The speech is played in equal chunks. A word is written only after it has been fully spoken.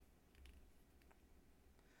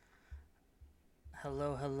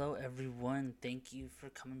Hello, everyone. Thank you for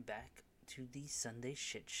coming back to the Sunday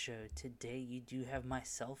Shit Show. Today, you do have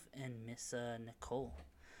myself and Miss Nicole.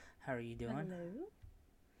 How are you doing? Hello.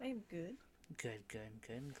 I'm good. Good.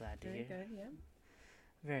 Glad to Very hear. good, yeah.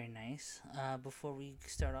 Very nice. Before we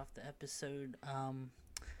start off the episode,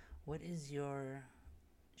 what is your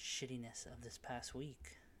shittiness of this past week?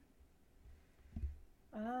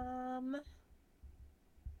 Um,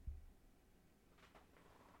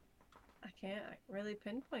 I can't really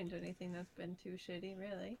pinpoint anything that's been too shitty,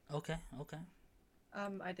 really. Okay.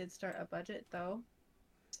 I did start a budget though,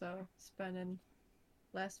 so spending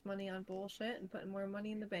less money on bullshit and putting more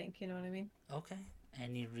money in the bank, you know what I mean? Okay.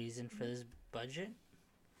 Any reason for this budget?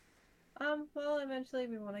 Well, eventually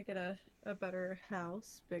we want to get a better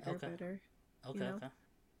house, bigger, Okay. better, you know, Okay.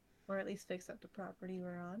 or at least fix up the property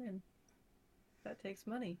we're on, and that takes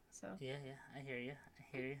money. Yeah. I hear you.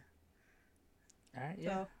 All right.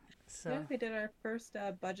 Yeah. So yeah, So, we did our first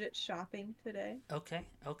budget shopping today, okay.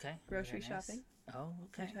 Very grocery nice. shopping. Oh,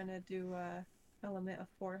 We're okay. trying to do a limit of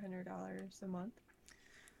 $400 a month.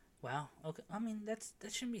 Wow. Okay. I mean, that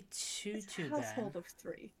shouldn't be too It's too a bad. household of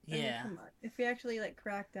three. I mean, Yeah. come on. If we actually like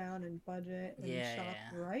crack down and budget and Yeah. shop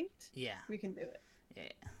Yeah. right, Yeah. we can do it.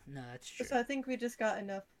 Yeah. No, that's true. So I think we just got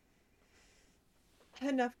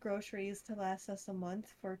enough groceries to last us a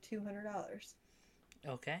month for $200.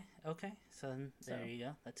 Okay. So then, there So you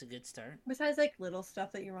go. That's a good start. besides like little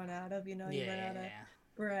stuff that you run out of, you Yeah. run out of Yeah.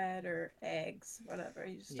 bread or eggs, whatever.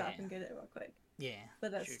 You just Yeah. stop and get it real quick. Yeah.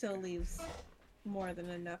 But that True. still True. leaves more than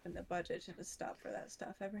enough in the budget to just stop for that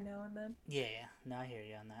stuff every now and then. Yeah. No, I hear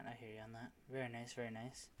you on that. Very nice. Very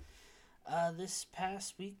nice. This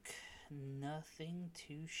past week, nothing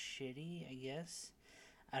too shitty, I guess.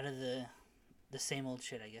 Out of the same old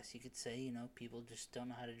shit, I guess you could say. People just don't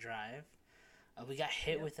know how to drive. We got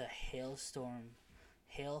hit Yep. with a hail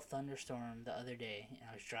thunderstorm the other day, and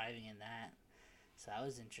I was driving in that, so that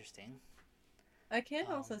was interesting. I can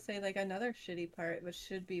Um, also say like another shitty part, which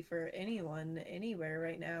should be for anyone anywhere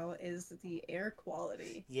right now, is the air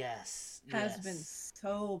quality yes, has been yes,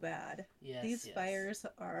 so bad. yes, These yes, fires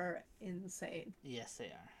are insane. yes.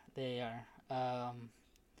 They are. They are.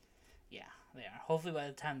 Yeah, they are. Hopefully, by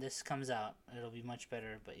the time this comes out, it'll be much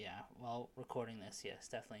better. But yeah, while recording this, yes,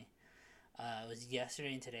 definitely. It was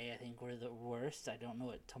yesterday and today. I think were the worst. I don't know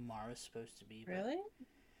what tomorrow's supposed to be, but Really?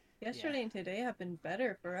 yeah. Yesterday and today have been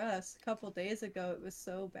better for us. A couple days ago, it was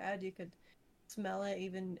so bad you could smell it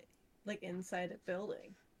even like inside a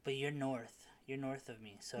building. But you're north. You're north of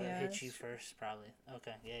me, so it Yeah, hits you that's true. first, probably.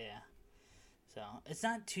 Okay, yeah. So it's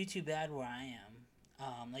not too bad where I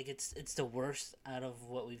am. Like it's the worst out of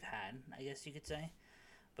what we've had, I guess you could say.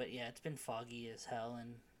 But yeah, it's been foggy as hell,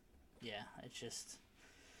 and yeah, it's just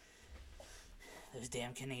those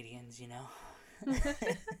damn Canadians.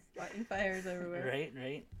 Lighting fires everywhere.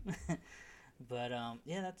 Right. But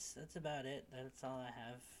yeah, that's about it. That's all I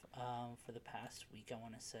have for the past week. I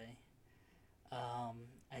want to say.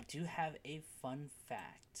 I do have a fun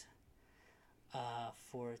fact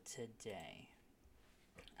for today.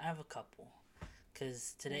 I have a couple.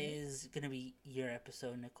 Because today Right? is going to be your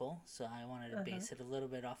episode, Nicole. So I wanted to Uh-huh. base it a little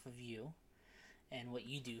bit off of you and what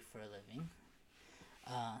you do for a living.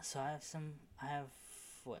 So I have,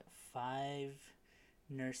 what, 5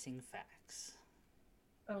 nursing facts.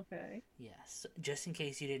 Okay. Yes, just in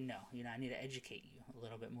case you didn't know. I need to educate you a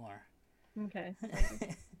little bit more. Okay.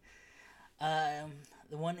 Okay. um,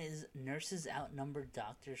 the one is nurses outnumber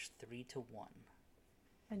doctors 3-1.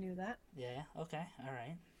 I knew that. Yeah, okay,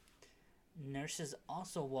 alright. Nurses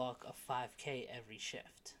also walk a 5K every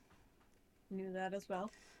shift. Knew that as well.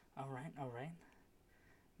 Alright.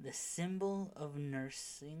 The symbol of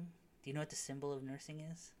nursing. Do you know what the symbol of nursing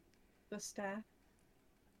is? The staff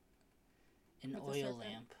An with the oil serpent.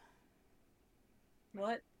 lamp.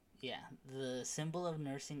 What? Yeah, the symbol of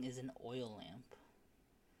nursing is an oil lamp.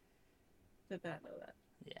 Did not know that.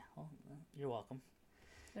 Yeah, well, you're welcome.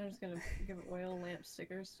 I'm just gonna give oil lamp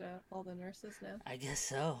stickers to all the nurses now. I guess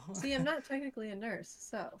so. See, I'm not technically a nurse,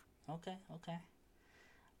 so Okay.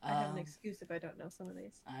 I have an Um, excuse if I don't know some of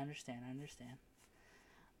these. I understand.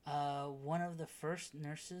 One of the first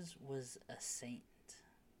nurses was a saint.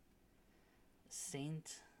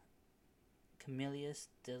 Saint Camillus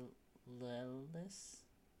de Lelis?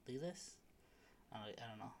 Lelis? I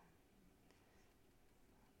don't know.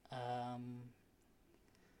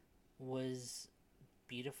 Was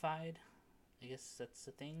beatified, I guess that's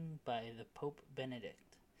the thing, by the Pope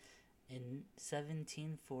Benedict in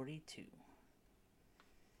 1742.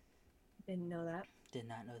 Didn't know that. Did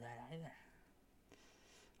not know that either.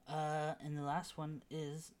 And the last one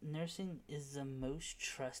is nursing is the most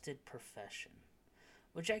trusted profession.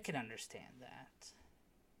 which I can understand that.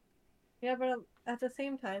 Yeah, but at the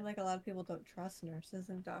same time, like a lot of people don't trust nurses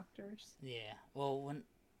and doctors. Yeah. Well, when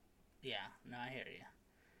yeah, no, I hear you.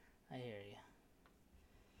 I hear you.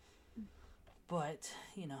 But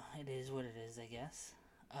it is what it is, I guess.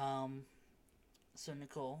 Um, so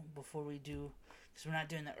Nicole, before we do, because we're not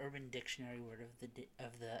doing the Urban Dictionary word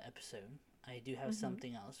of the episode, I do have Hmm.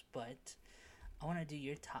 something else, but I want to do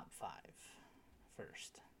your top five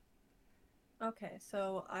first. Okay,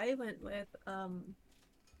 so I went with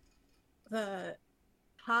the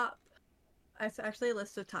top. It's actually a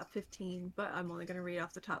list of top 15, but I'm only gonna read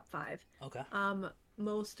off the top five. Okay. Um,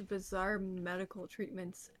 Most bizarre medical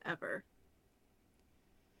treatments ever.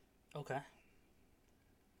 Okay.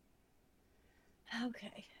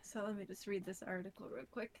 Okay, so let me just read this article real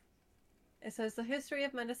quick. It says the history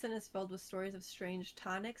of medicine is filled with stories of strange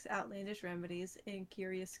tonics, outlandish remedies, and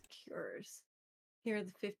curious cures. Here are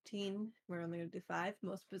the 15, we're only going to do five,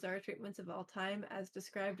 most bizarre treatments of all time, as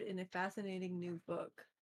described in a fascinating new book,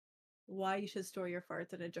 Why You Should Store Your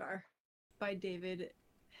Farts in a Jar, by David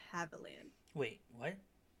Haviland. Wait, what?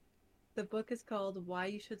 The book is called Why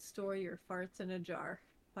You Should Store Your Farts in a Jar,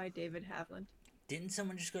 by David Haviland. Didn't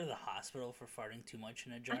someone just go to the hospital for farting too much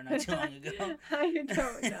in a jar not too long ago? I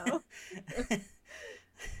don't know.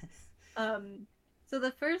 Um, so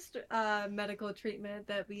the first medical treatment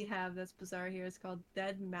that we have that's bizarre here is called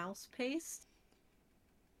dead mouse paste.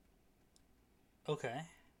 Okay.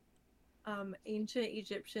 Ancient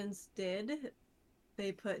Egyptians did.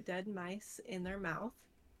 They put dead mice in their mouth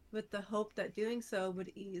with the hope that doing so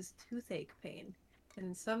would ease toothache pain. And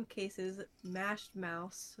in some cases, mashed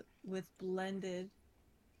mouse with blended.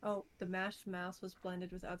 Oh, the mashed mouse was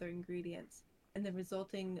blended with other ingredients, and the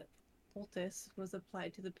resulting poultice was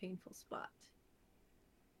applied to the painful spot.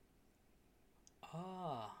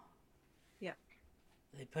 Oh, Yeah,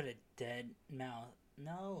 they put a dead mouse.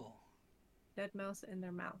 No. dead mouse in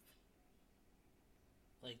their mouth.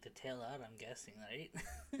 Like the tail out, I'm guessing, right?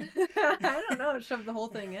 I don't know. Shove the whole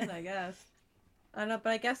thing in, I guess. I don't know,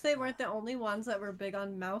 but I guess they weren't the only ones that were big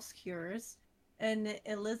on mouse cures. In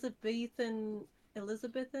Elizabethan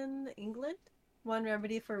England, one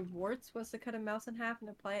remedy for warts was to cut a mouse in half and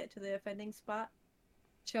apply it to the offending spot.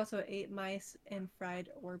 She also ate mice and fried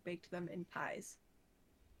or baked them in pies.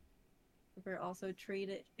 They were also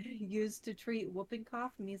used to treat whooping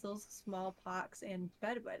cough, measles, smallpox, and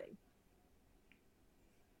bedwetting.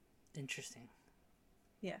 Interesting.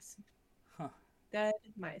 Yes, Huh. dead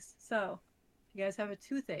mice. So, if you guys have a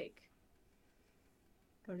toothache,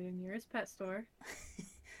 go to your nearest pet store,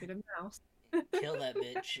 get a mouse. Kill that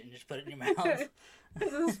bitch and just put it in your mouth.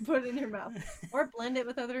 Just put it in your mouth. Or blend it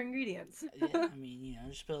with other ingredients. Yeah, I mean,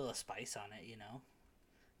 just put a little spice on it.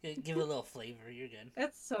 Give it a little flavor. You're good.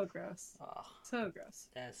 That's so gross. Oh, So gross.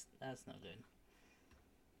 that's no good.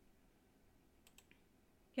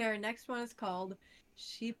 Okay, our next one is called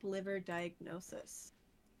sheep liver diagnosis.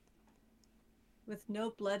 With no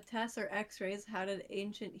blood tests or x rays, how did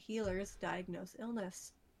ancient healers diagnose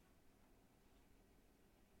illness?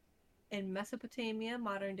 In Mesopotamia,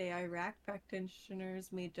 modern day Iraq,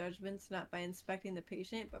 practitioners made judgments not by inspecting the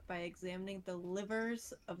patient, but by examining the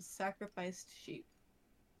livers of sacrificed sheep.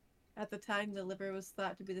 At the time, the liver was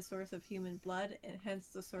thought to be the source of human blood and hence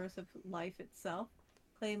the source of life itself.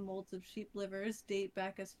 Clay molds of sheep livers date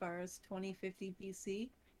back as far as 2050 BC.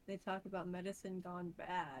 They talk about medicine gone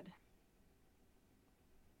bad.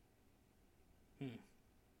 Hmm.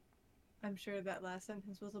 I'm sure that last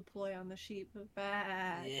sentence was a ploy on the sheep.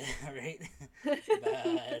 Bad. Yeah, right.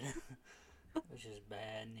 Bad. Which is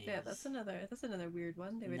bad news. Yeah, that's another weird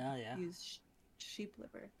one. They would No, yeah. use sheep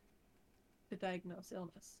liver to diagnose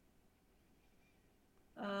illness.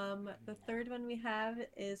 The third one we have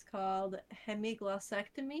is called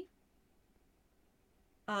hemiglossectomy.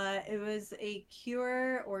 It was a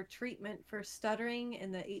cure or treatment for stuttering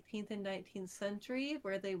in the 18th and 19th century,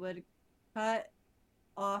 where they would cut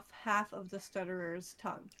off half of the stutterer's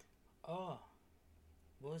tongue. Oh,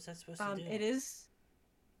 what was that supposed to do? It is,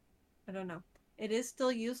 I don't know. It is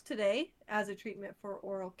still used today as a treatment for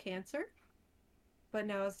oral cancer, but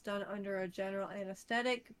now it's done under a general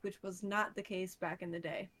anesthetic, which was not the case back in the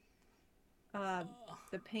day. Oh.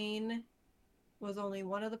 The pain was only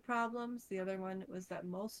one of the problems. The other one was that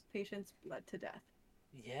most patients bled to death.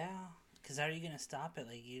 Yeah, because how are you gonna stop it?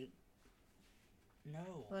 Like you,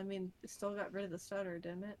 no. Well, I mean, it still got rid of the stutter,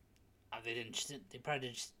 didn't it? They didn't. They probably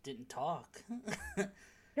just didn't talk.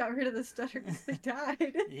 Got rid of the stutter because they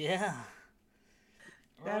died. Yeah.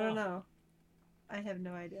 I don't Oh, know. I have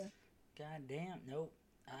no idea. God damn. Nope.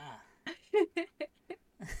 Ah.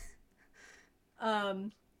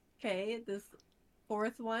 Okay, this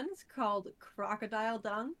fourth one's called crocodile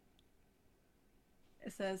dung.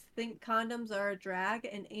 It says, think condoms are a drag.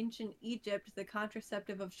 In ancient Egypt, the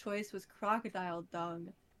contraceptive of choice was crocodile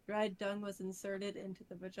dung. Dried dung was inserted into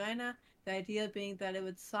the vagina, the idea being that it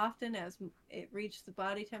would soften as it reached the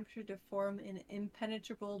body temperature to form an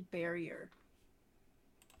impenetrable barrier.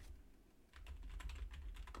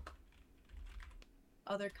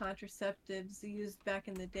 Other contraceptives used back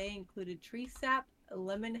in the day included tree sap,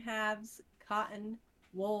 lemon halves, cotton,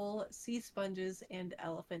 wool, sea sponges, and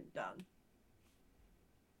elephant dung.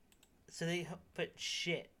 So they put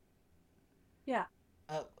shit. Yeah.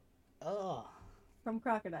 Oh. From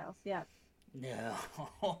crocodiles, yeah. No.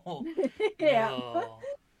 Yeah. No.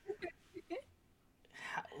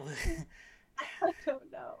 How, I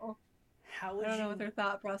don't know. how I would don't know what you their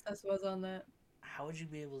thought process was on that. how would you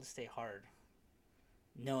be able to stay hard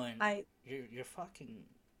knowing I you're fucking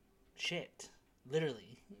shit,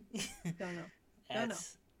 literally? don't know. Don't know.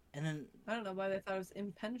 That's and then I don't know why they thought it was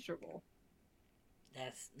impenetrable.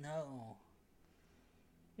 that's no.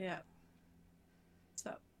 Yeah.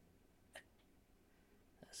 So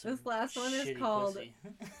That's some this last one is shitty called. pussy.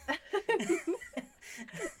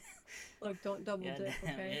 Look, don't double Yeah, dip,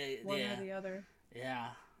 damn, okay? yeah, One yeah. or the other. Yeah.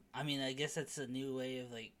 I mean, I guess that's a new way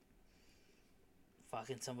of like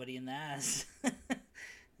fucking somebody in the ass.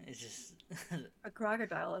 It's just A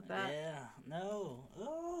crocodile at that. yeah, no.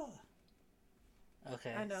 Oh.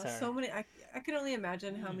 Okay, I know. sorry. So many. I can only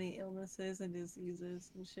imagine how Mm. many illnesses and diseases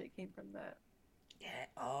and shit came from that. Yeah.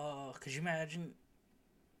 Oh, could you imagine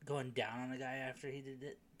going down on a guy after he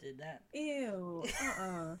did that? Ew.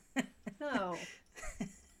 No.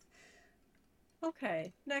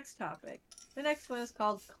 Okay, next topic. The next one is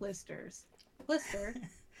called clysters. Clyster,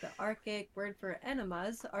 the archaic word for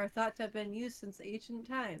enemas, are thought to have been used since ancient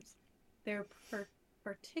times. They're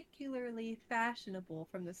particularly fashionable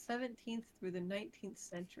from the 17th through the 19th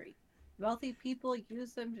century. Wealthy people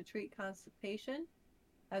used them to treat constipation,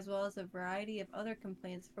 as well as a variety of other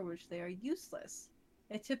complaints for which they are useless.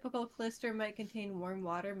 A typical clyster might contain warm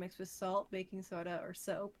water mixed with salt, baking soda, or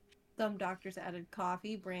soap. Some doctors added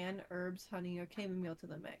coffee, bran, herbs, honey, or chamomile to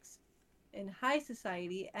the mix. In high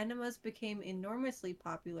society, enemas became enormously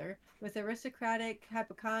popular, with aristocratic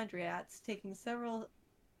hypochondriacs taking several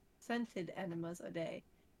scented enemas a day.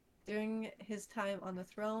 During his time on the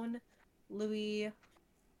throne, Louis,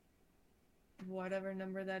 whatever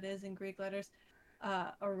number that is in Greek letters,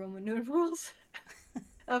 or Roman numerals,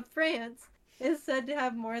 of France, is said to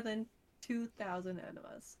have more than 2,000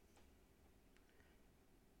 enemas.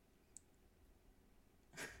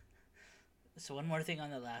 So one more thing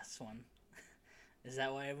on the last one. Is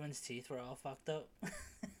that why everyone's teeth were all fucked up? What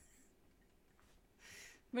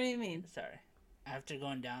do you mean? Sorry. After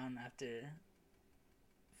going down after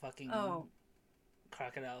fucking Oh.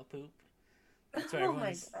 crocodile poop. That's why Oh my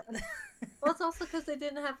everyone's god. Well, it's also because they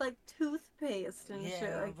didn't have like toothpaste and shit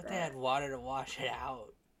yeah, like but that. they had water to wash it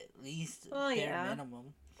out. At least Oh, bare yeah.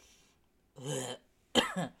 minimum.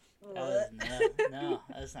 No,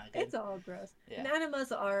 that's not good. It's all gross. Yeah. And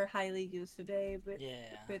enemas are highly used today with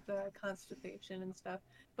Yeah. constipation and stuff.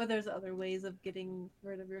 But there's other ways of getting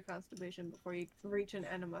rid of your constipation before you reach an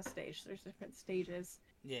enema stage. There's different stages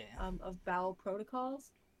Yeah. of bowel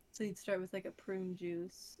protocols. So you'd start with like a prune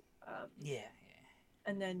juice, Yeah.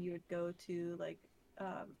 and then you would go to like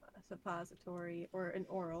a suppository or an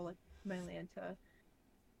oral like Mylanta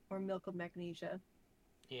or milk of magnesia.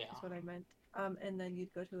 Yeah. That's what I meant. And then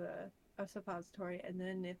you'd go to a suppository, and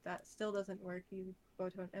then if that still doesn't work, you go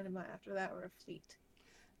to an enema after that or a fleet.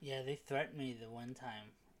 Yeah, they threatened me the one time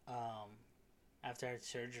after I had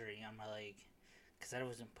surgery on my leg because I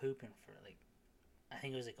wasn't pooping for like, I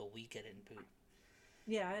think it was like a week I didn't poop.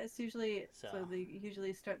 Yeah, it's usually So they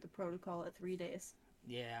usually start the protocol at 3 days.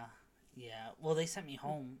 yeah. Well, they sent me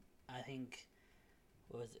home. I think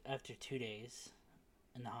it was after 2 days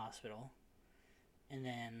in the hospital, and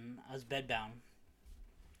then I was bedbound.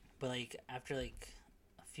 But like after like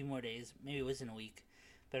a few more days, maybe it wasn't a week,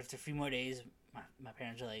 but after a few more days, my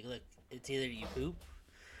parents are like, "Look, it's either you poop,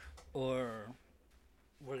 or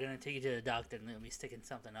we're gonna take you to the doctor and they'll be sticking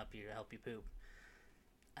something up you to help you poop."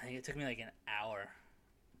 I think it took me like an hour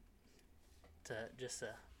to just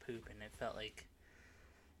poop, and it felt like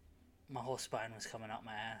my whole spine was coming out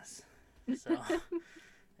my ass. So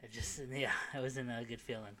it wasn't a good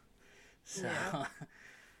feeling. So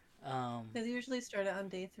Yeah. They usually start it on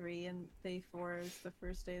day 3, and day 4 is the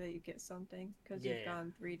first day that you get something because you've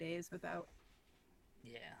gone 3 days without.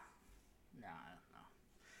 Yeah. No, I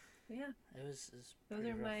don't know. Yeah. It was Those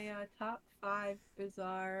are rough. my top 5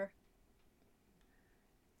 bizarre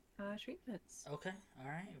treatments. Okay. All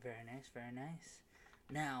right. Very nice. Very nice.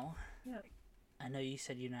 Now, Yeah. I know you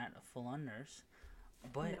said you're not a full-on nurse, No.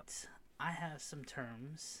 but I have some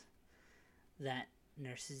terms that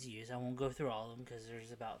nurses use. I won't go through all of them because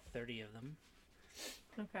there's about 30 of them.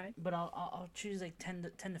 Okay. But I'll choose like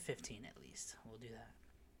 10 to 15 at least. We'll do that.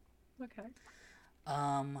 Okay.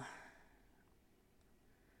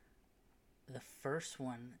 The first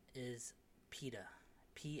one is PITA.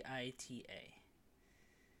 PITA.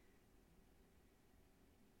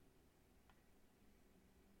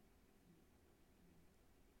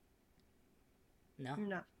 No?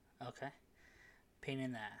 No. Okay. Pain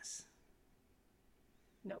in the ass.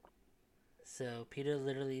 No. So PITA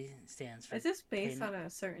literally stands for Is this based pain, on a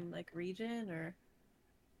certain like region or?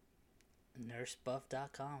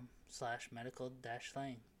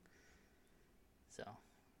 nursebuff.com/medical-slang. So,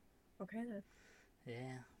 Okay then.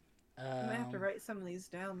 yeah. I might have to write some of these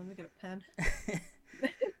down. Let me get a pen.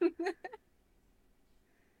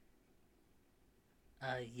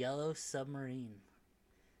 Yellow submarine.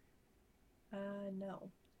 No.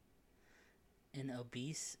 An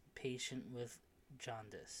obese patient with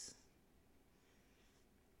jaundice.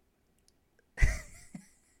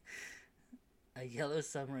 A yellow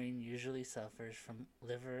submarine usually suffers from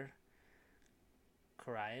liver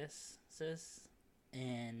cirrhosis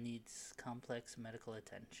and needs complex medical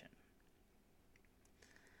attention.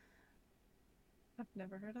 I've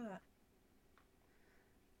never heard of that.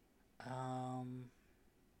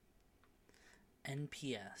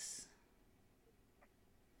 NPS.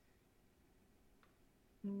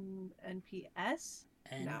 NPS?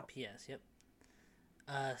 No. NPS, yep.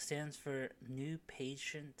 Stands for New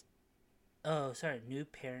Patient. Oh, sorry, New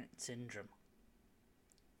Parent Syndrome.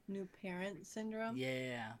 New parent syndrome?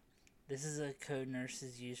 Yeah. This is a code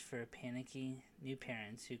nurses use for panicky new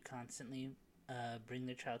parents who constantly bring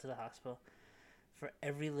their child to the hospital for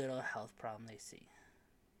every little health problem they see.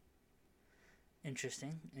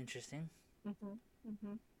 Interesting.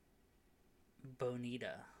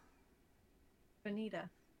 Bonita. Bonita.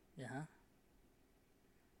 Yeah.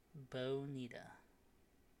 Bonita.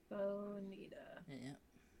 Yeah.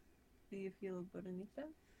 Do you feel bonita?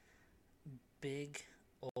 Big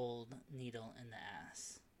old needle in the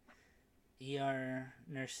ass. ER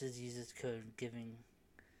nurses use this code giving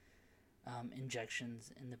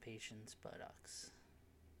injections in the patient's buttocks.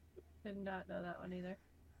 Did not know that one either.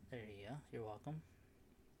 There you go. You're welcome.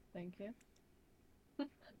 Thank you.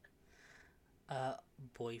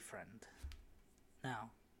 Boyfriend.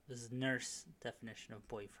 Now, this is nurse definition of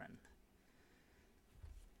boyfriend.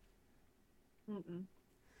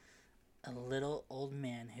 A little old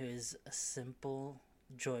man who is a simple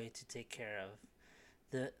joy to take care of.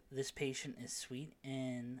 This patient is sweet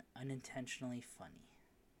and unintentionally funny.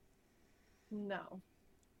 No.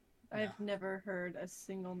 I've never heard a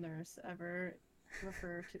single nurse ever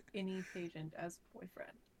refer to any patient as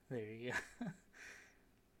boyfriend. There you go.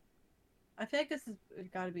 I feel like this has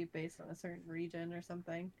got to be based on a certain region or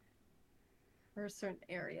something. Or a certain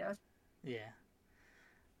area. Yeah.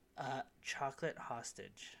 Chocolate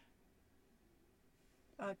hostage.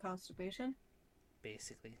 Constipation?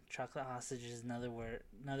 Basically. Chocolate hostage is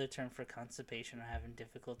another term for constipation or having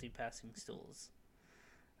difficulty passing stools.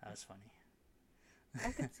 That was funny.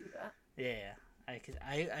 I could see that. Yeah.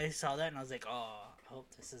 I saw that and I was like, oh, I hope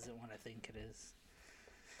this isn't what I think it is.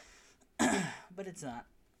 But it's not.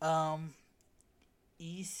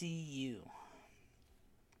 ECU.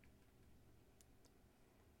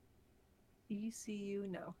 ECU,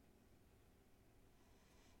 no.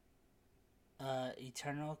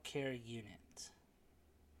 Eternal Care Unit.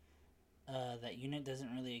 That unit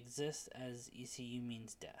doesn't really exist as ECU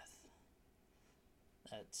means death.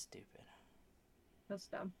 That's stupid. That's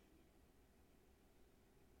dumb.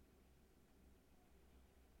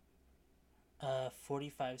 Uh,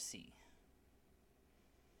 45C.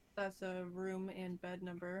 That's a room and bed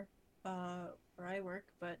number where I work,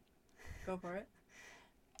 but go for it.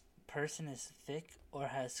 Person is thick or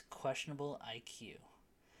has questionable IQ.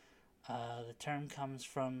 The term comes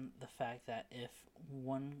from the fact that if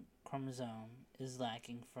one chromosome is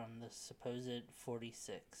lacking from the supposed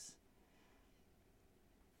 46,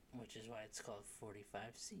 which is why it's called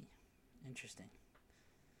 45C. Interesting.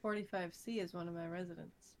 45C is one of my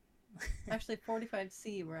residents. Actually,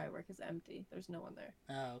 45C where I work is empty. There's no one there.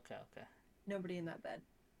 Oh, okay. Nobody in that bed.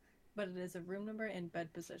 But it is a room number and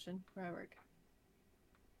bed position where I work.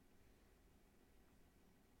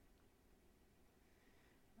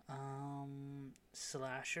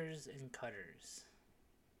 Slashers and cutters.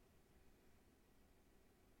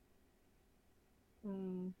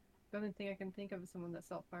 The only thing I can think of is someone that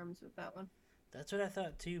self-harms with that one. That's what I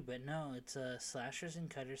thought too, but no, it's slashers and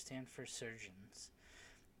cutters stand for surgeons.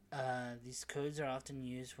 These codes are often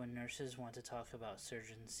used when nurses want to talk about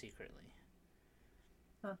surgeons secretly.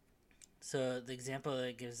 Huh. So the example that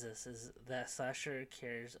it gives us is that slasher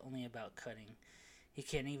cares only about cutting. He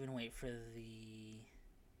can't even wait for the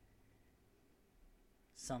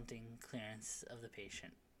something clearance of the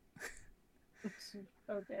patient.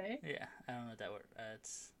 Okay. Yeah, I don't know what that word.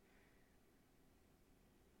 It's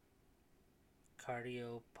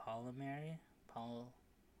cardiopulmonary.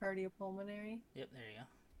 Cardiopulmonary. Yep, there you go.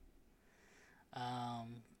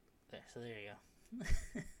 There you go.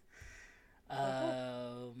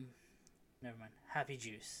 Okay. Never mind. Happy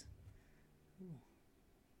juice. Ooh.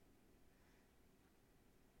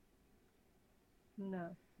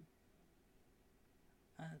 No.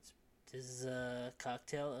 This is a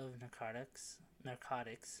cocktail of narcotics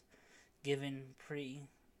given I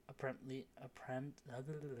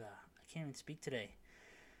can't even speak today.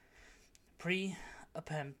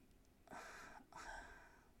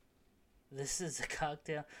 This is a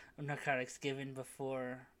cocktail of narcotics given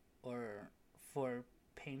before or for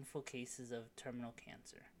painful cases of terminal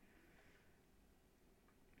cancer.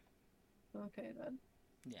 Okay then.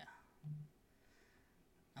 Yeah.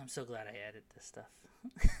 I'm so glad I added this stuff.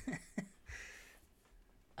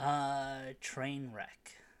 Train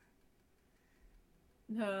wreck.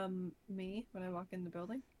 Me when I walk in the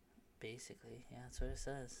building. Basically, yeah, that's what it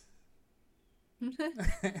says.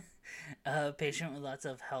 A patient with lots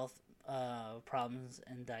of health problems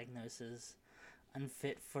and diagnosis,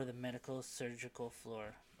 unfit for the medical surgical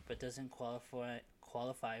floor, but doesn't qualify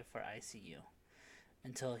for ICU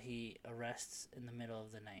until he arrests in the middle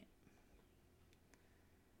of the night.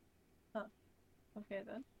 Huh. Okay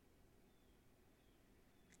then.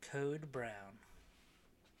 Code Brown.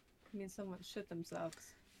 I mean, someone shit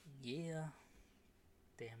themselves. Yeah.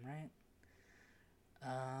 Damn right.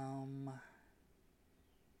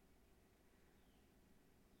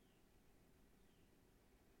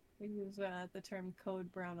 We use the term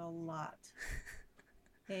code brown a lot.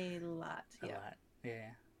 A lot. A lot.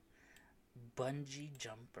 Yeah. Bungee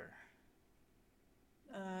jumper.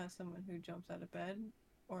 Someone who jumps out of bed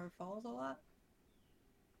or falls a lot.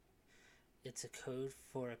 It's a code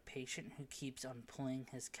for a patient who keeps on pulling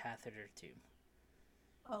his catheter tube.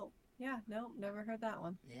 Oh, yeah, no, never heard that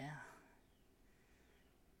one. Yeah.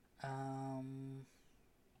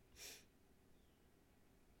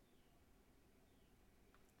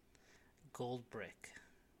 Gold brick.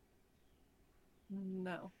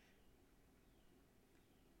 No.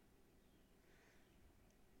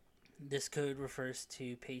 This code refers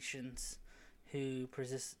to patients who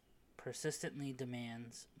persistently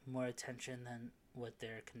demands more attention than what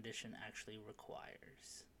their condition actually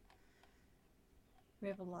requires. We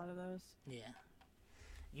have a lot of those. Yeah.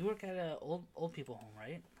 You work at a old people home,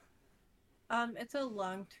 right? It's a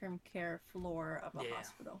long-term care floor of a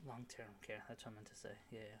hospital. Long-term care. That's what I meant to say.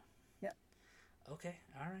 Yeah. Yep. Okay.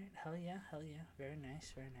 All right. Hell yeah. Very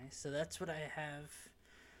nice. So that's what I have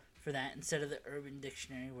for that instead of the Urban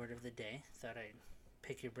Dictionary word of the day. Thought I'd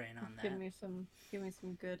pick your brain on that. Give me some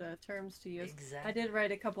good terms to use. Exactly. I did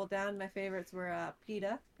write a couple down. My favorites were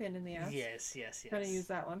PETA, pain in the ass. Yes. Gonna use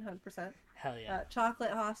that one 100%. Hell yeah.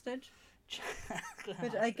 Chocolate hostage.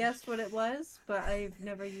 Which I guessed what it was, but I've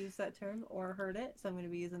never used that term or heard it, so I'm going to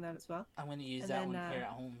be using that as well. I'm going to use that one here at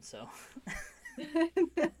home, so.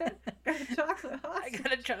 Chocolate hostage. I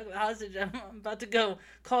got a chocolate hostage. I'm about to go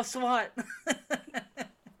call SWAT.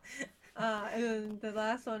 And then the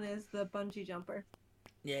last one is the bungee jumper.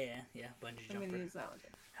 Yeah, bungee jumper. I'm going to use that one.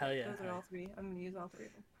 Hell yeah. Those are all three. I'm going to use all three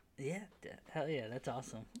of them. Yeah, hell yeah, that's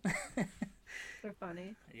awesome. They're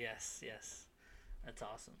funny. Yes. That's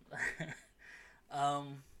awesome.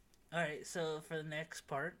 Alright, so for the next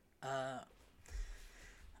part, I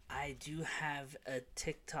do have a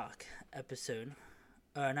TikTok episode,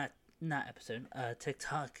 or not episode,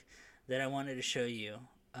 TikTok that I wanted to show you.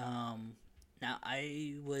 Now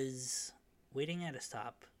I was waiting at a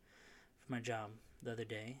stop for my job the other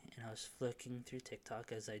day, and I was flicking through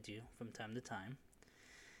TikTok as I do from time to time,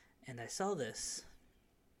 and I saw this,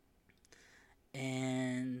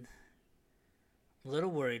 and I'm a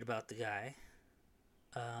little worried about the guy,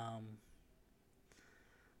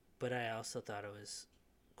 but I also thought it was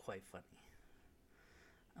quite funny.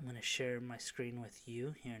 I'm going to share my screen with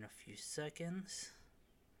you here in a few seconds.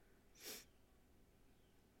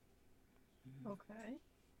 Okay.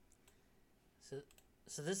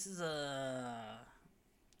 So this is a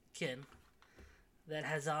kid that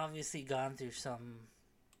has obviously gone through some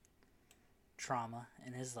trauma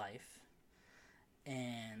in his life,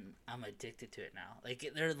 and I'm addicted to it now.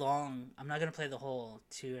 Like, they're long. I'm not gonna play the whole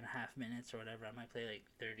 2.5 minutes or whatever. I might play like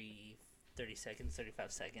 30 seconds,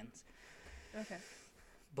 35 seconds. Okay.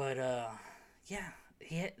 But yeah,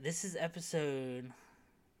 this is episode.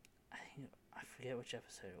 I forget which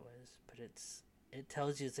episode it was, but it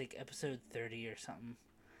tells you it's like episode 30 or something,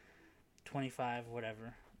 25,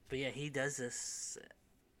 whatever. But yeah, he does this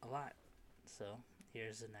a lot. So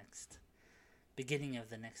here's the next beginning of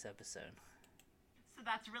the next episode. So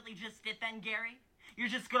that's really just it then, Gary? You're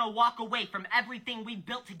just gonna walk away from everything we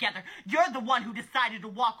built together. You're the one who decided to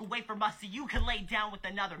walk away from us so you can lay down with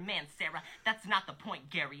another man, Sarah. That's not the point,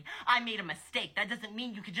 Gary. I made a mistake. That doesn't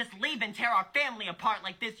mean you could just leave and tear our family apart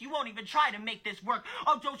like this. You won't even try to make this work.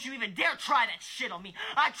 Oh, don't you even dare try that shit on me.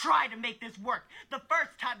 I tried to make this work. The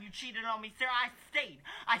first time you cheated on me, Sarah, I stayed.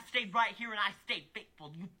 I stayed right here and I stayed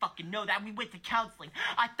faithful. You fucking know that. We went to counseling.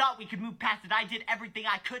 I thought we could move past it. I did everything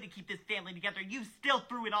I could to keep this family together. You still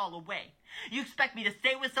threw it all away. You expect me to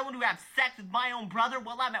stay with someone who has sex with my own brother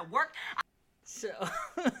while I'm at work? So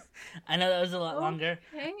I know that was a lot longer.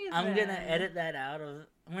 Okay, I'm gonna edit that out of.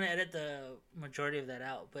 I'm gonna edit the majority of that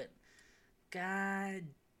out. But god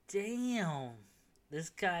damn, this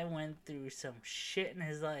guy went through some shit in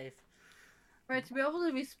his life. Right, to be able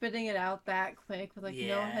to be spitting it out that quick with like no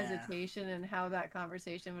Yeah. hesitation and how that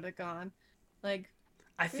conversation would have gone. Like,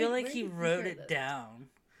 I feel like where he did you wrote hear it this? down.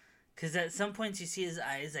 Because at some points you see his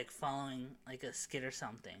eyes like following like a skid or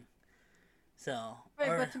something. So, right,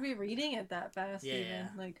 or, but to be reading it that fast, Yeah. even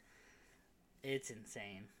like, it's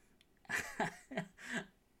insane.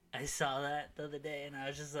 I saw that the other day and I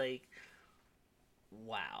was just like,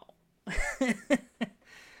 wow.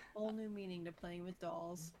 whole new meaning to playing with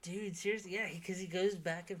dolls. Dude, seriously, yeah, because he goes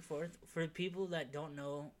back and forth. For people that don't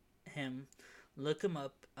know him, look him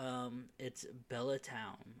up. It's Bella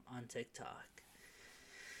Town on TikTok.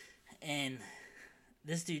 And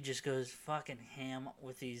this dude just goes fucking ham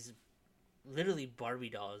with these literally Barbie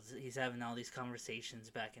dolls. He's having all these conversations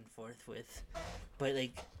back and forth with. But,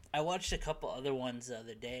 like, I watched a couple other ones the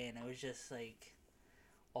other day, and it was just, like,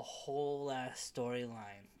 a whole ass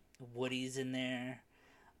storyline. Woody's in there.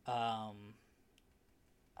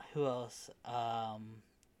 Who else?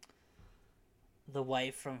 The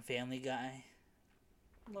wife from Family Guy.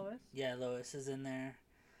 Lois? Yeah, Lois is in there.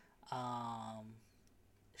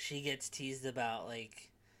 She gets teased about like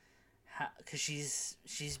how, cause she's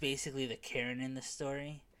basically the Karen in the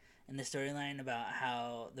storyline about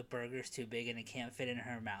how the burger's too big and it can't fit in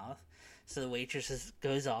her mouth. So the waitress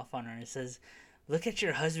goes off on her and says, "Look at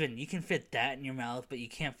your husband. You can fit that in your mouth, but you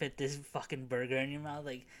can't fit this fucking burger in your mouth.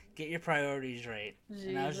 Like, get your priorities right." Jesus.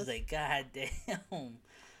 And I was just like, God damn.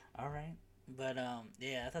 All right, but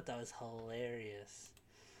yeah, I thought that was hilarious.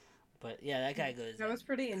 But yeah, that guy goes. That was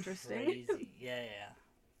pretty interesting. Crazy. Yeah.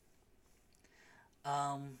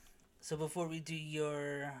 So before we do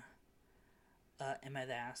your Am I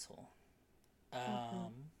the Asshole? I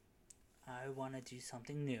want to do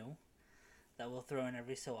something new that we'll throw in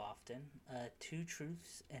every so often. 2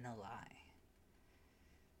 truths and a lie.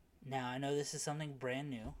 Now, I know this is something brand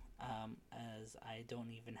new, as I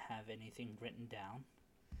don't even have anything written down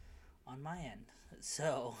on my end.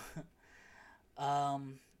 So,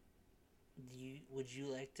 would you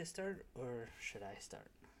like to start, or should I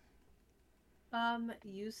start?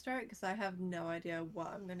 You start, because I have no idea what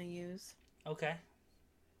I'm gonna use. Okay.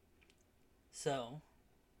 So,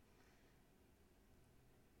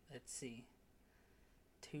 let's see.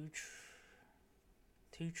 Two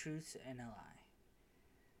truths and a lie.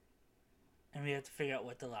 And we have to figure out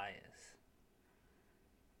what the lie is.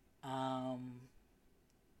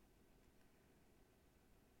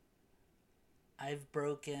 I've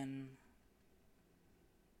broken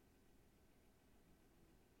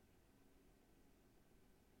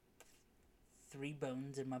 3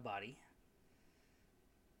 bones in my body.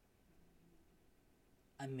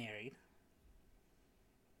 I'm married.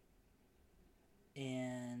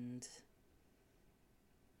 And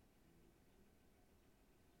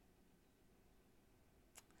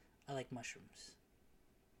I like mushrooms.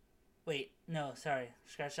 Wait, no, sorry.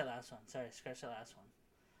 Scratch that last one. So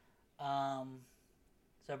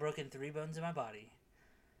I've broken 3 bones in my body.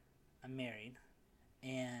 I'm married.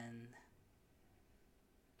 And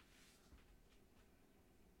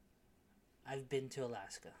I've been to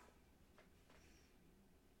Alaska.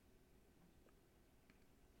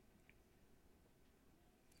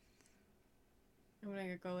 I'm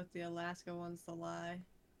gonna go with the Alaska one's the lie.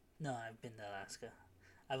 No, I've been to Alaska.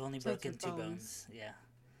 I've only So it's broken your 2 bones. bones. Yeah.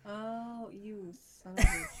 Oh, you son of a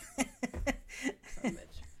bitch. Son of a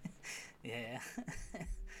bitch. Yeah.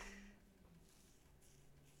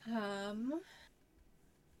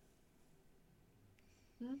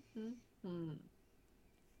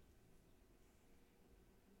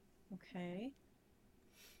 Okay.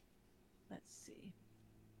 Let's see.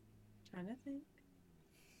 Trying to think.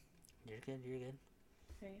 You're good. You're good.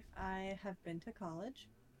 Okay. I have been to college.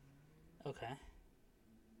 Okay.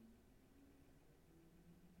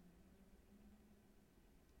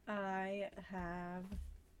 I have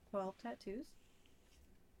 12 tattoos.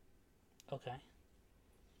 Okay.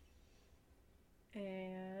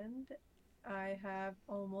 And I have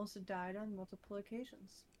almost died on multiple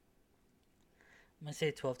occasions. I'm gonna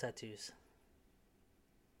say 12 tattoos.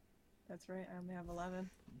 That's right. I only have 11.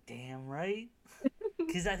 Damn right.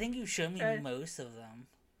 Because I think you showed me Right. most of them.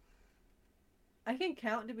 I can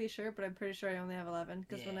count to be sure, but I'm pretty sure I only have 11.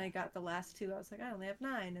 Because when Yeah. I got the last two, I was like, I only have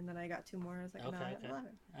 9. And then I got 2 more. I was like, no, Okay, I have okay.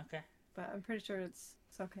 11. Okay. But I'm pretty sure it's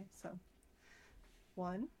okay. So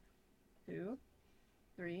 1, 2,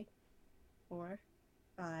 3, 4,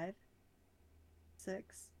 5,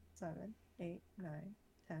 6, 7, 8, 9,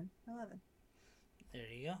 10, 11. There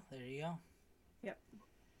you go. There you go. Yep.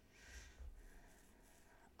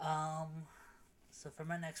 So for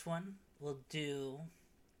my next one, we'll do.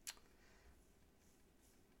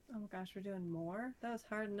 Oh gosh, we're doing more? That was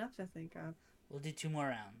hard enough to think of. We'll do 2 more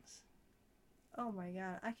rounds. Oh my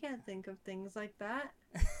god, I can't think of things like that.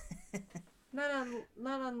 Not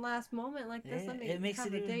on last moment like this. Yeah, Let me it makes have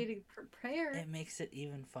it a even- day to prepare. It makes it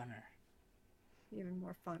even funner. Even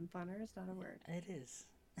more fun. Funner is not a word. It is.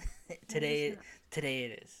 It today, is not. today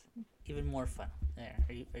it is. Even more fun. There.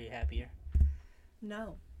 Are you happier?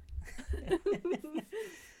 No.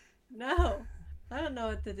 No. I don't know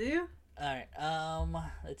what to do. All right.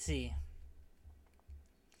 Let's see.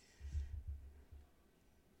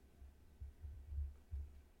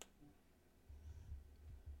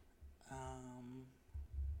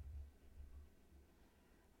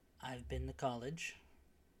 I've been to college.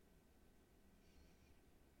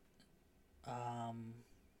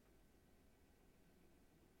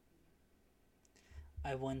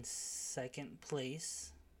 I won second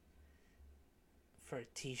place for a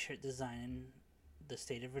t-shirt design in the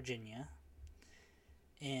state of Virginia.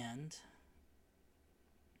 And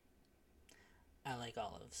I like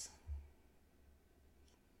olives.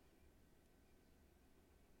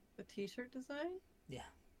 The t-shirt design? Yeah.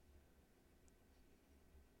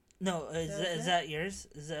 No, is that yours?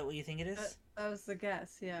 Is that what you think it is? That was the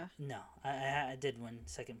guess, yeah. No, I did win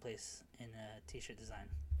second place in a t-shirt design.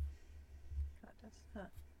 Contest, huh?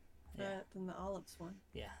 Yeah. Then the olives one.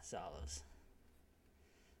 Yeah, it's olives.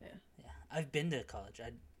 Yeah. Yeah, I've been to college.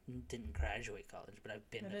 I didn't graduate college, but I've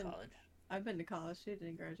been to college. I've been to college. She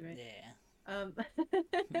didn't graduate. Yeah.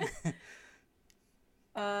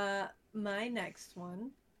 My next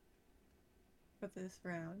one for this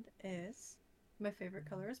round is my favorite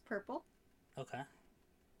color is purple. Okay.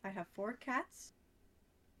 I have 4 cats,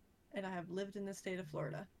 and I have lived in the state of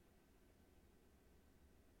Florida.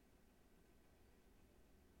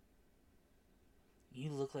 You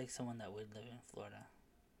look like someone that would live in Florida.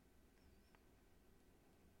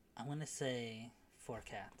 I'm gonna say 4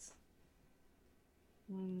 cats.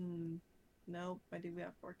 Nope, I do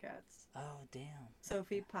have 4 cats. Oh damn.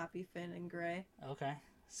 Sophie, Poppy, Finn, and Gray. Okay.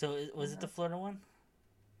 So was it the Florida one?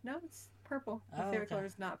 No, it's purple. My Oh, favorite okay. color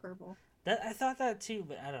is not purple. That I thought that too,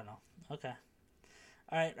 but I don't know. Okay.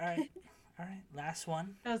 All right. All right. Last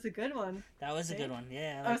one. That was a good one. That was a good one.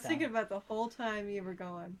 Yeah. I was that thinking one. about the whole time you were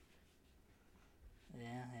going.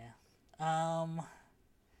 Yeah.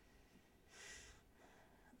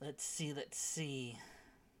 Let's see.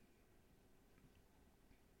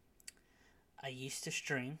 I used to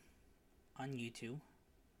stream on YouTube.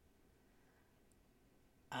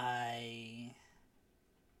 I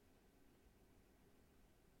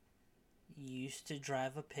used to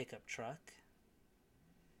drive a pickup truck.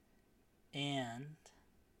 And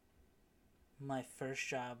my first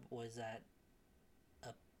job was at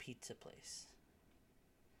a pizza place.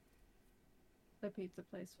 The pizza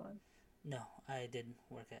place one. No, I didn't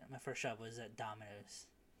work at. My first job was at Domino's.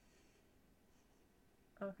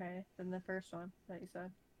 Okay, then the first one that you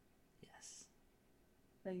said. Yes.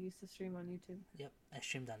 That you used to stream on YouTube. Yep, I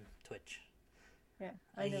streamed on Twitch. Yeah,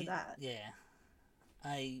 I know that. Yeah.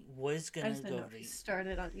 I was I gonna just didn't go know if to. you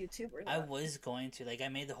started on YouTube or not. I was going to. Like, I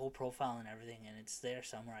made the whole profile and everything, and it's there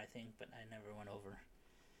somewhere, I think, but I never went over.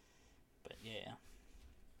 But yeah.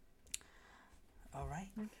 All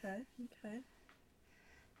right. Okay.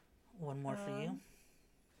 One more for you.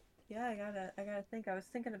 Yeah, I gotta think. I was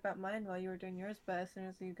thinking about mine while you were doing yours, but as soon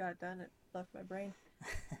as you got done, it left my brain.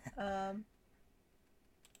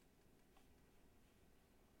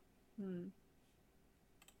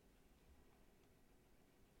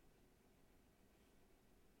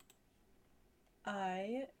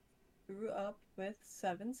 I grew up with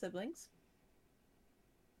 7 siblings.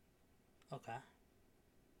 Okay.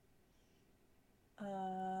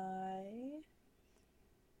 I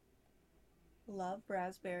love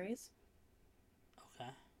raspberries, Okay.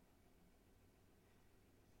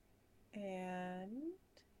 and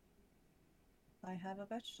I have a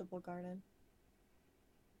vegetable garden.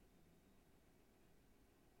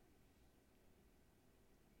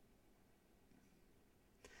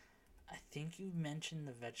 I think you mentioned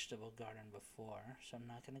the vegetable garden before, so I'm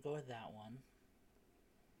not going to go with that one.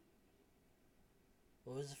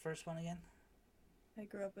 What was the first one again? I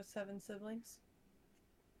grew up with 7 siblings.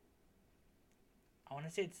 I want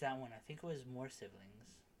to say it's that one. I think it was more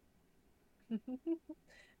siblings.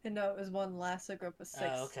 And no, it was one less. I grew up with 6.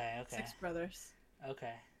 Oh, okay. 6 brothers.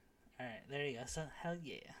 Okay. All right, there you go. So, hell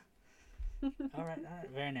yeah. All right.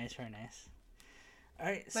 Very nice, very nice. All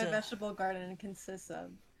right, My so... vegetable garden consists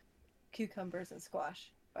of cucumbers and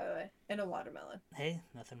squash, by the way, and a watermelon. Hey,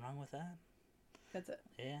 nothing wrong with that. That's it.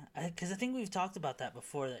 Yeah, because I think we've talked about that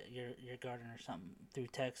before, that your garden or something, through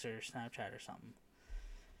text or Snapchat or something.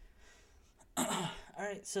 All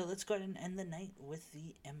right, so let's go ahead and end the night with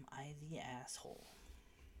the Am I the Asshole?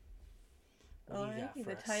 What do you got Alrighty, for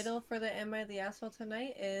the us? title for the Am I the Asshole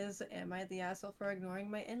tonight is Am I the Asshole for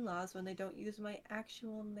Ignoring My In-Laws When They Don't Use My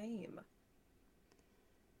Actual Name?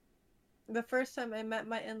 The first time I met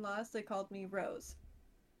my in-laws, they called me Rose.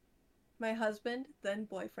 My husband, then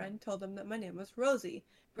boyfriend, told them that my name was Rosie.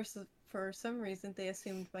 For some reason, they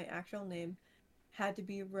assumed my actual name had to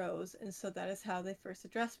be Rose, and so that is how they first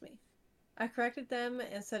addressed me. I corrected them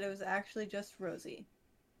and said it was actually just Rosie.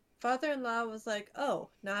 Father-in-law was like, "Oh,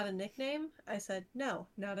 not a nickname?" I said, "No,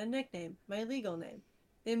 not a nickname, my legal name."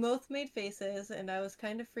 They both made faces, and I was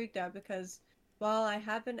kind of freaked out because while I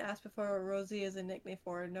had been asked before what Rosie is a nickname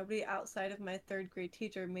for, nobody outside of my 3rd grade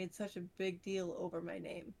teacher made such a big deal over my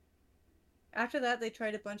name. After that, they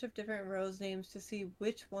tried a bunch of different Rose names to see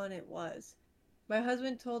which one it was. My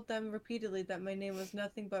husband told them repeatedly that my name was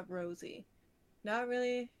nothing but Rosie. Not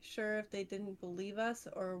really sure if they didn't believe us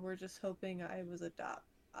or were just hoping I was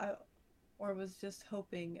just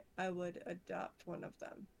hoping I would adopt one of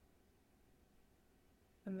them.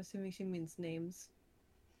 I'm assuming she means names.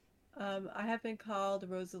 I have been called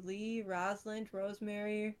Rosalie, Rosalind,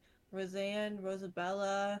 Rosemary, Roseanne,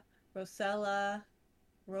 Rosabella, Rosella,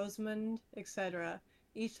 Rosamond, etc.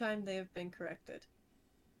 Each time they have been corrected.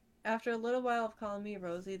 After a little while of calling me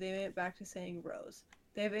Rosie, they went back to saying Rose.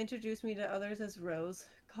 They have introduced me to others as Rose,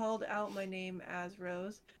 called out my name as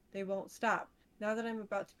Rose. They won't stop. Now that I'm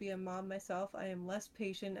about to be a mom myself, I am less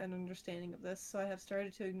patient and understanding of this, so I have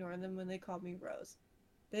started to ignore them when they call me Rose.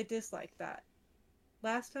 They dislike that.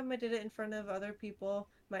 Last time I did it in front of other people,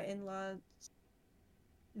 my in-laws...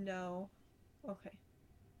 No. Okay.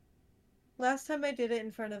 Last time I did it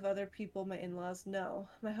in front of other people, my in-laws, no.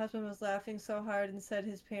 My husband was laughing so hard and said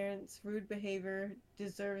his parents' rude behavior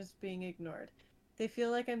deserves being ignored. They feel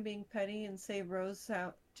like I'm being petty and say Rose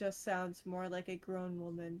just sounds more like a grown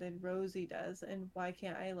woman than Rosie does, and why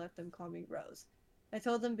can't I let them call me Rose? I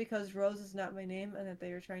told them because Rose is not my name and that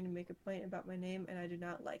they are trying to make a point about my name and I do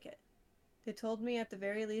not like it. They told me at the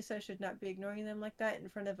very least I should not be ignoring them like that in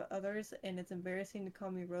front of others, and it's embarrassing to call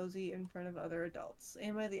me Rosie in front of other adults.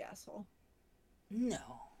 Am I the asshole? No.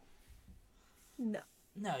 No.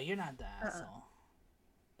 No, you're not the asshole.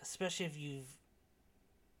 Especially if you've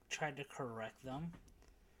tried to correct them.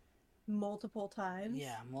 Multiple times?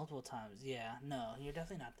 Yeah, multiple times. Yeah, no, you're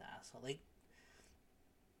definitely not the asshole. Like,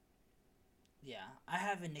 yeah, I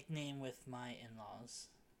have a nickname with my in-laws.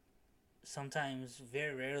 Sometimes,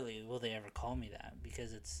 very rarely, will they ever call me that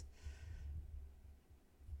because it's...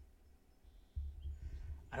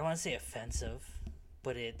 I don't want to say offensive,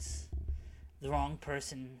 but it's... The wrong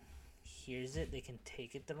person hears it, they can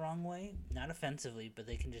take it the wrong way. Not offensively, but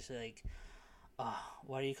they can just say, like, "Oh,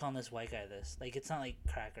 why are you calling this white guy this?" Like, it's not like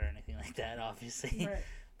crack or anything like that, obviously. Right.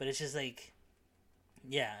 But it's just like...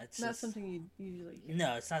 Yeah, it's Not just... something you'd usually hear.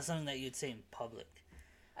 No, it's not something that you'd say in public.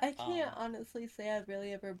 I can't honestly say I've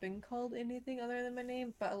really ever been called anything other than my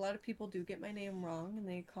name, but a lot of people do get my name wrong and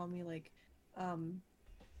they call me like some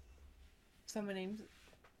names.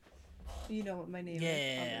 You know what my name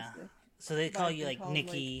is, obviously. So they But call I've you been like called,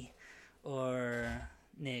 Nikki or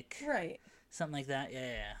Nick, Right. something like that.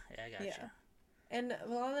 Yeah, I gotcha. Yeah. And a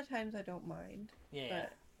lot of the times I don't mind. Yeah.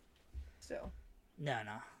 But still. No,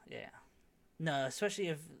 yeah. No, especially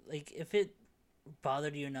if it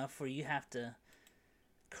bothered you enough where you have to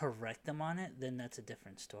correct them on it, then that's a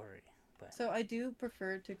different story. But So I do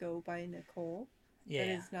prefer to go by Nikol. yeah,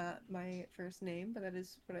 That is not my first name, but that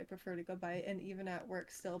is what I prefer to go by. And even at work,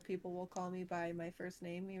 still people will call me by my first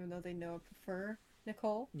name, even though they know I prefer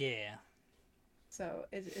Nikol. yeah. So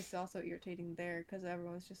it's also irritating there because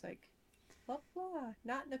everyone's just like, blah blah,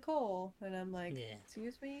 not Nicole, and I'm like, Yeah.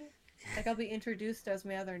 excuse me. Like, I'll be introduced as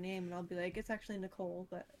my other name, and I'll be like, it's actually Nicole,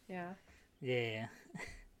 but yeah. Yeah.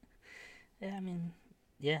 Yeah, I mean,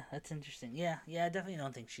 yeah, that's interesting. Yeah, I definitely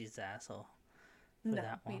don't think she's the asshole for No,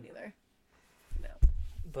 that me one. neither. No.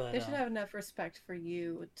 But They should have enough respect for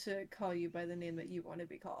you to call you by the name that you want to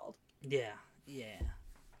be called. yeah,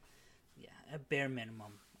 at bare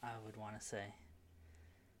minimum, I would want to say.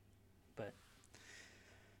 But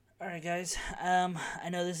all right, guys. I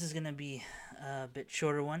know this is gonna be a bit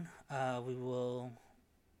shorter one. I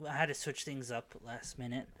had to switch things up last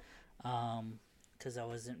minute, because I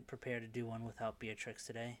wasn't prepared to do one without Beatrix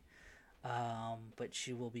today. But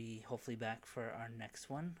she will be hopefully back for our next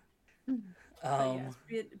one. But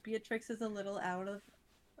yes, Beatrix is a little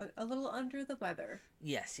a little under the weather.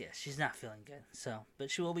 Yes, she's not feeling good. So,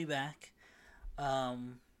 but she will be back.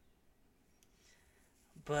 Um,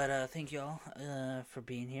 but thank you all for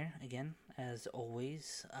being here again. As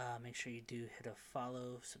always, make sure you do hit a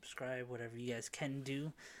follow, subscribe, whatever you guys can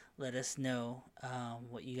do. Let us know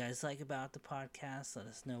what you guys like about the podcast. Let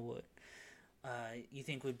us know what you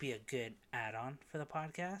think would be a good add-on for the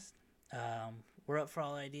podcast. We're up for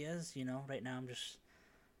all ideas. Right now I'm just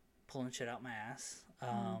pulling shit out my ass.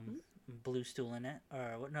 Blue stooling it,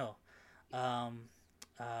 or what? No,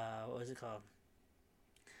 what was it called?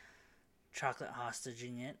 Chocolate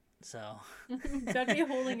hostaging it. So Don't be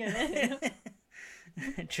holding it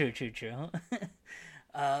in. True.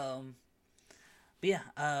 But yeah,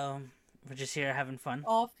 we're just here having fun.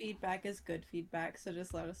 All feedback is good feedback, so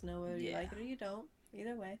just let us know whether you like it or you don't.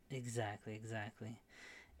 Either way. Exactly.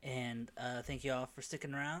 And thank you all for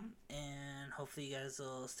sticking around, and hopefully you guys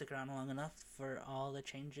will stick around long enough for all the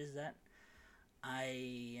changes that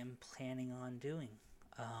I am planning on doing.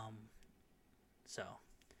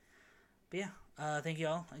 But yeah, thank you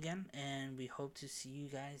all again, and we hope to see you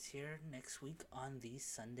guys here next week on the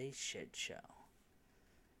Sunday Shit Show.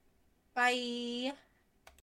 Bye.